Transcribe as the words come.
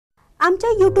आमच्या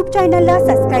YouTube चॅनलला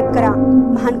subscribe करा,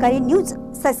 महानकारी न्यूज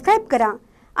सबस्क्राइब करा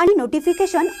आणि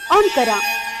नोटिफिकेशन ऑन करा।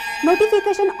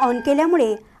 नोटिफिकेशन ऑन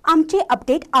केल्यामुळे आमचे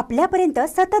अपडेट आपल्यापर्यंत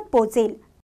सतत पोहोचेल।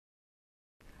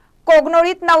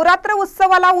 कोगनोळीत नवरात्र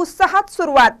उत्सवाला उत्साहात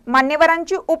सुरुवात,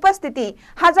 मान्यवरांची उपस्थिती,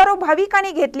 हजारो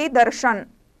भाविकांनी घेतली दर्शन।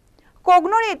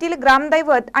 कोगनोळ येथील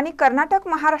ग्रामदैवत आणि कर्नाटक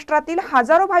महाराष्ट्रातील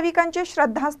हजारो भाविकांचे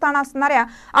श्रद्धास्थान असणाऱ्या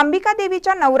अंबिका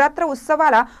देवीच्या नवरात्र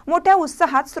उत्सवाला मोठ्या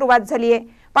उत्साहात सुरुवात झाली आहे।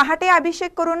 पहाटे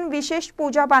अभिषेक करून विशेष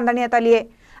पूजा बांधण्यात आली आहे।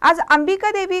 आज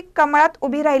अंबिका देवी कमळात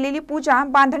उभी राहिलेली पूजा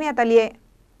बांधण्यात आली आहे।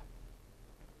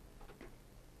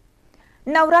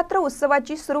 नवरात्र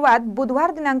उत्सवाची सुरुवात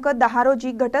बुधवार दिनांक 10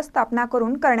 रोजी घटस्थापना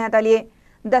करून करण्यात आली आहे।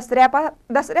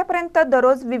 दसऱ्यापर्यंत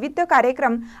दररोज विविध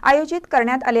कार्यक्रम आयोजित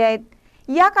करण्यात आले आहेत।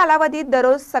 या कालावधीत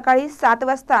दररोज सकाळी 7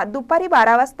 वाजता, दुपारी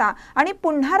 12 वाजता आणि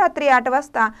पुन्हा रात्री 8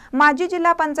 वाजता माजी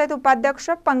जिल्हा पंचायत उपाध्यक्ष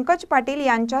पंकज पाटील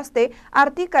यांच्या हस्ते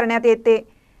आरती करण्यात येते।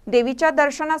 देवीच्या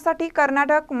दर्शनासाठी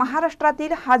कर्नाटक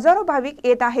महाराष्ट्रातील हजारो भाविक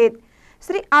येत आहेत।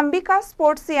 श्री अंबिका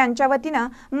स्पोर्ट्स यांच्या वतीने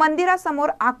मंदिरासमोर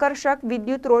आकर्षक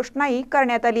विद्युत रोषणाई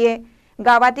करण्यात आली आहे।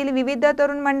 गावातील विविध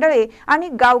तरुण मंडळे आणि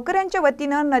गावकऱ्यांच्या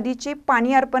वतीने नदीचे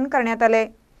पाणी अर्पण करण्यात आले।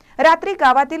 रात्री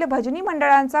गावातील भजनी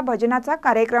मंडळांचा भजनाचा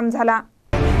कार्यक्रम झाला।